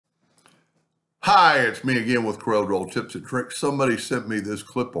Hi, it's me again with Corel Tips and Tricks. Somebody sent me this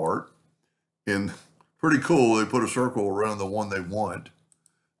clip art, and pretty cool. They put a circle around the one they want.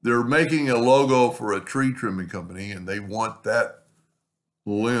 They're making a logo for a tree trimming company, and they want that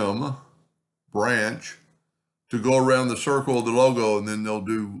limb, branch, to go around the circle of the logo, and then they'll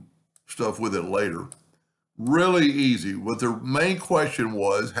do stuff with it later. Really easy. What their main question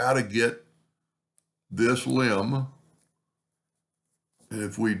was how to get this limb. And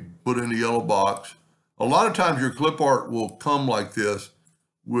if we put in the yellow box, a lot of times your clip art will come like this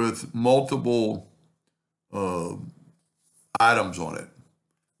with multiple items on it.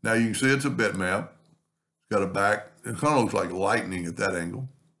 Now you can see it's a bitmap. It's got a back. It kind of looks like lightning at that angle.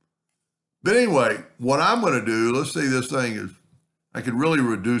 But anyway, what I'm going to do, let's say this thing is, I could really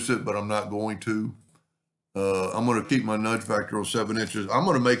reduce it, but I'm not going to. I'm going to keep my nudge factor on 7 inches. I'm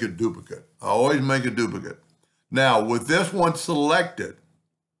going to make a duplicate. I always make a duplicate. Now, with this one selected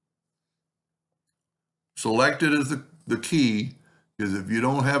is the key, is if you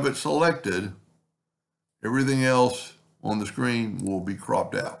don't have it selected, everything else on the screen will be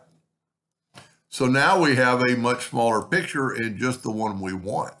cropped out. So now we have a much smaller picture in just the one we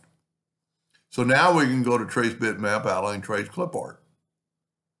want. So now we can go to Trace Bitmap, Outline Trace Clip Art.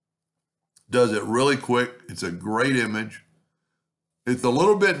 Does it really quick. It's a great image. It's a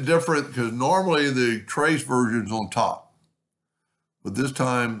little bit different because normally the trace version's on top, but this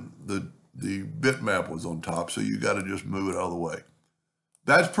time the bitmap was on top, so you got to just move it out of the way.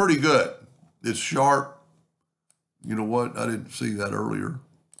 That's pretty good. It's sharp. You know what? I didn't see that earlier.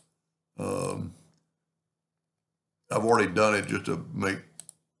 I've already done it just to make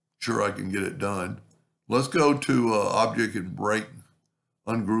sure I can get it done. Let's go to Object and break,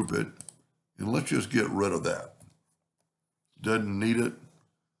 ungroup it, and let's just get rid of that. Doesn't need it.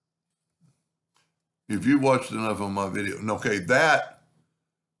 If you watched enough of my video, okay, that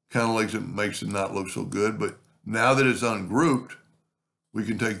kind of makes it not look so good, but now that it's ungrouped, we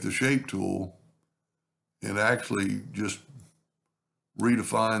can take the shape tool and actually just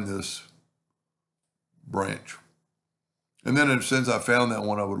redefine this branch. And then since I found that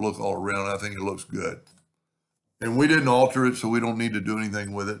one, I would look all around. I think it looks good. And we didn't alter it, so we don't need to do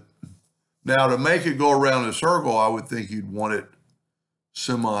anything with it. Now, to make it go around a circle, I would think you'd want it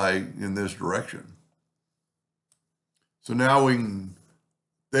semi in this direction. So now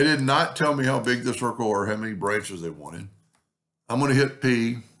they did not tell me how big the circle or how many branches they wanted. I'm going to hit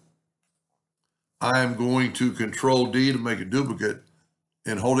P. I am going to Control D to make a duplicate,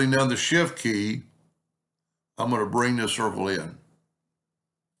 and holding down the Shift key, I'm going to bring this circle in.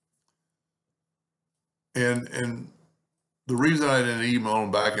 And the reason I didn't email them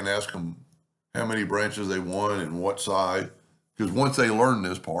back and ask them how many branches they want and what size, because once they learn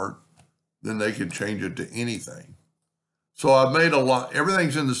this part, then they can change it to anything. So I've made a lot,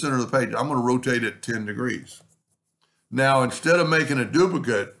 everything's in the center of the page. I'm going to rotate it 10 degrees. Now, instead of making a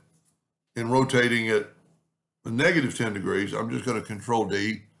duplicate and rotating it a negative 10 degrees, I'm just going to Control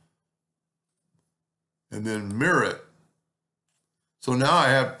D and then mirror it. So now I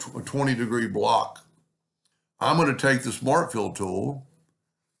have a 20-degree block. I'm going to take the Smart Fill tool.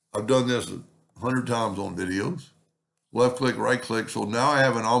 I've done this 100 times on videos. Left click, right click. So now I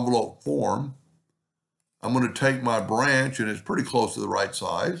have an envelope form. I'm going to take my branch, and it's pretty close to the right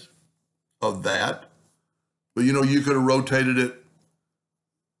size of that. But you know, you could have rotated it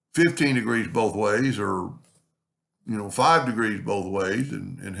 15 degrees both ways, or 5 degrees both ways,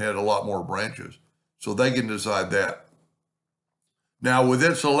 and had a lot more branches. So they can decide that. Now with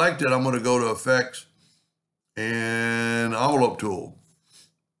it selected, I'm going to go to Effects and Envelope tool.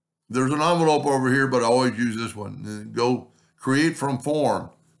 There's an envelope over here, but I always use this one. And go Create from Form.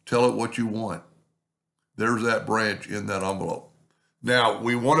 Tell it what you want. There's that branch in that envelope. Now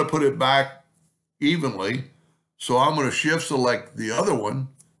we want to put it back evenly, so I'm going to Shift select the other one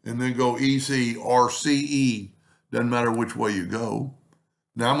and then go EC or CE. Doesn't matter which way you go.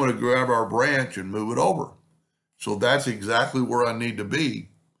 Now I'm going to grab our branch and move it over. So that's exactly where I need to be.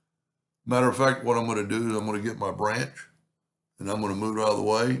 Matter of fact, what I'm going to do is I'm going to get my branch and I'm going to move it out of the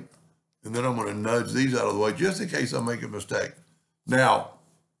way. And then I'm going to nudge these out of the way just in case I make a mistake. Now,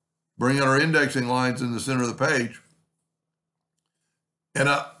 bring our indexing lines in the center of the page. And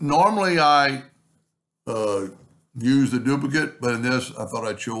normally I use the duplicate, but in this, I thought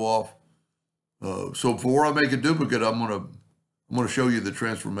I'd show off. So before I make a duplicate, I'm going to show you the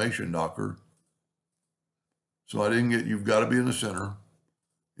transformation docker. So you've got to be in the center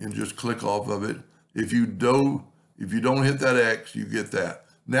and just click off of it. If you don't hit that X, you get that.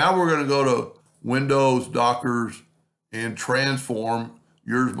 Now we're going to go to Windows, Dockers, and Transform.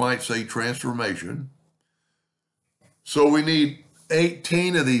 Yours might say Transformation. So we need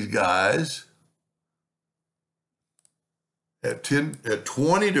 18 of these guys. at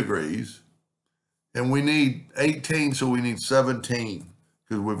 20 degrees, and we need 18, so we need 17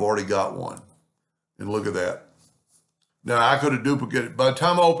 because we've already got one. And look at that. Now I could have duplicated. By the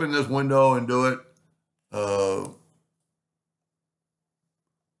time I open this window and do it,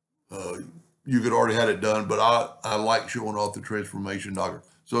 you could already had it done, but I like showing off the transformation docker.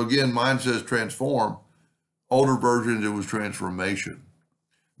 So again, mine says transform. Older versions, it was transformation.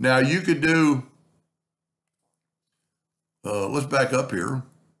 Now you could do, let's back up here.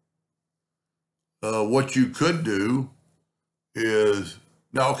 What you could do is,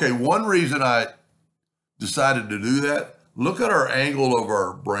 now, okay, one reason I decided to do that, look at our angle of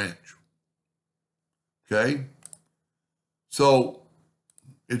our branch, okay? So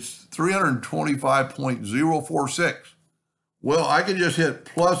it's 325.046. Well, I can just hit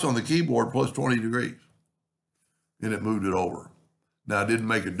plus on the keyboard, plus 20 degrees, and it moved it over. Now, I didn't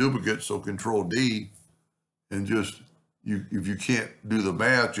make a duplicate, so Control D, and just, if you can't do the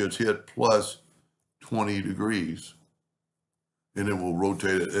math, just hit plus 20 degrees, and it will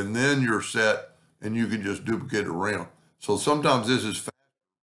rotate it. And then you're set, and you can just duplicate it around. So sometimes this is fast,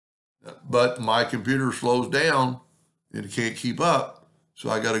 but my computer slows down, and it can't keep up. So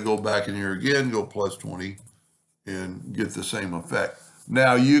I got to go back in here again, go plus 20, and get the same effect.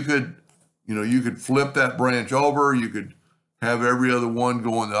 Now you could flip that branch over. You could have every other one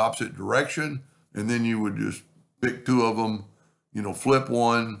go in the opposite direction, and then you would just pick two of them, flip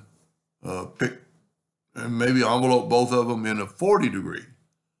one, pick, and maybe envelope both of them in a 40 degree.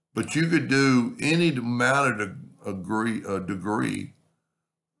 But you could do any amount of degree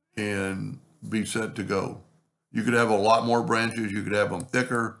and be set to go. You could have a lot more branches. You could have them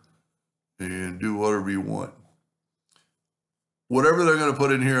thicker and do whatever you want. Whatever they're going to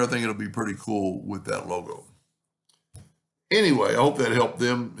put in here, I think it'll be pretty cool with that logo. Anyway, I hope that helped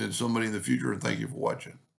them and somebody in the future, and thank you for watching.